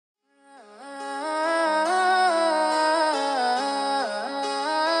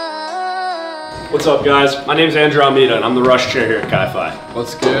What's up, guys? My name's Andrew Almeida, and I'm the rush chair here at Chi-Fi.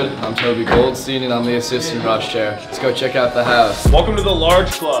 What's good? I'm Toby Goldstein, and I'm the assistant rush chair. Let's go check out the house. Welcome to the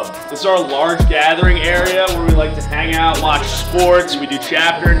Large Club. This is our large gathering area where we like to hang out, watch sports. We do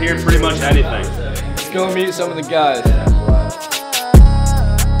chapter in here, pretty much anything. Let's go meet some of the guys.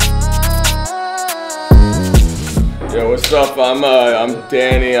 Yo, what's up? I'm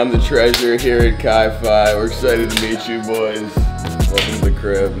Danny. I'm the treasurer here at Chi-Fi. We're excited to meet you boys. Welcome to the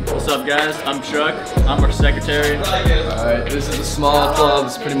crib. What's up, guys? I'm Chuck. I'm our secretary. Alright, this is a small club.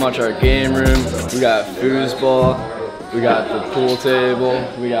 It's pretty much our game room. We got foosball. We got the pool table.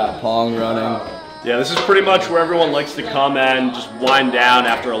 We got pong running. Yeah, this is pretty much where everyone likes to come and just wind down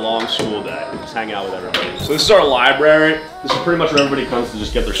after a long school day. Just hang out with everybody. So this is our library. This is pretty much where everybody comes to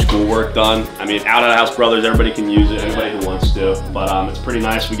just get their schoolwork done. I mean, out of the house brothers, everybody can use it, anybody who wants to. But it's pretty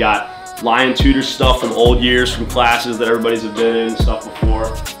nice. We got Lion Tutor stuff from old years, from classes that everybody's been in and stuff before.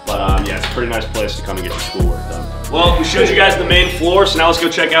 But yeah, it's a pretty nice place to come and get your schoolwork done. Well, we showed you guys the main floor, so now let's go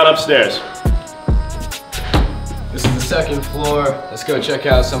check out upstairs. This is the second floor. Let's go check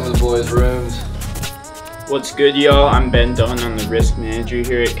out some of the boys' rooms. What's good, y'all? I'm Ben Dunn. I'm the risk manager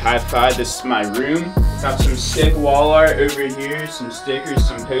here at Chi-Fi. This is my room. Got some sick wall art over here, some stickers,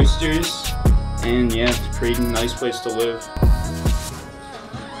 some posters. And yeah, it's a pretty nice place to live.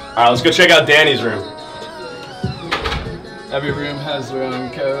 All right, let's go check out Danny's room. Every room has their own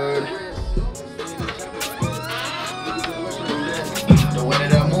code.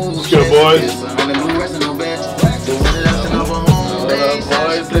 Let's go, boys. What up,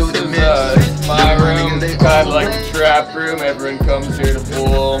 boys? This is my room. It's kind of like a trap room. Everyone comes here to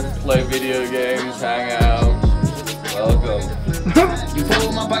pool, play video games, hang out. Welcome.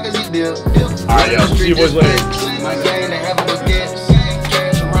 Alright, yo, see you boys later.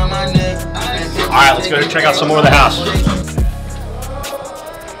 Alright, let's go check out some more of the house.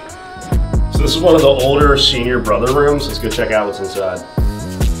 So this is one of the older senior brother rooms. Let's go check out what's inside.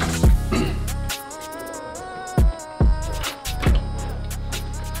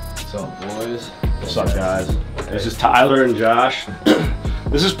 What's up, boys? What's up, guys? This is Tyler and Josh.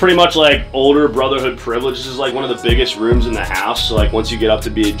 This is pretty much like older brotherhood privilege. This is like one of the biggest rooms in the house. So like once you get up to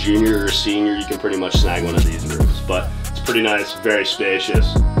be a junior or a senior, you can pretty much snag one of these rooms. But it's pretty nice, very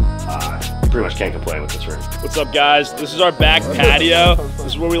spacious. Pretty much can't complain with this room. What's up, guys? This is our back patio. This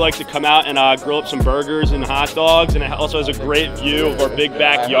is where we like to come out and grill up some burgers and hot dogs. And it also has a great view of our big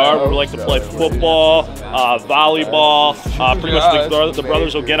backyard where we like to play football, volleyball. Pretty much the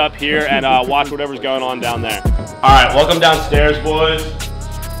brothers will get up here and watch whatever's going on down there. All right, welcome downstairs, boys.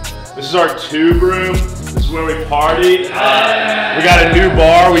 This is our tube room. This is where we party. We got a new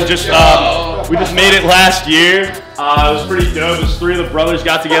bar. We just made it last year. It was pretty dope. It was 3 of the brothers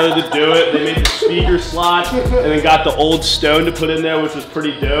got together to do it. They made the speaker slots and then got the old stone to put in there, which was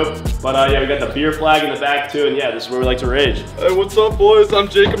pretty dope. But yeah, we got the beer flag in the back too, and yeah, this is where we like to rage. Hey, what's up, boys? I'm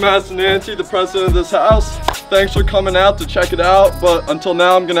Jacob Massinanti, the president of this house. Thanks for coming out to check it out, but until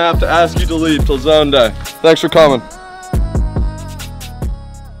now, I'm gonna have to ask you to leave till zone day. Thanks for coming.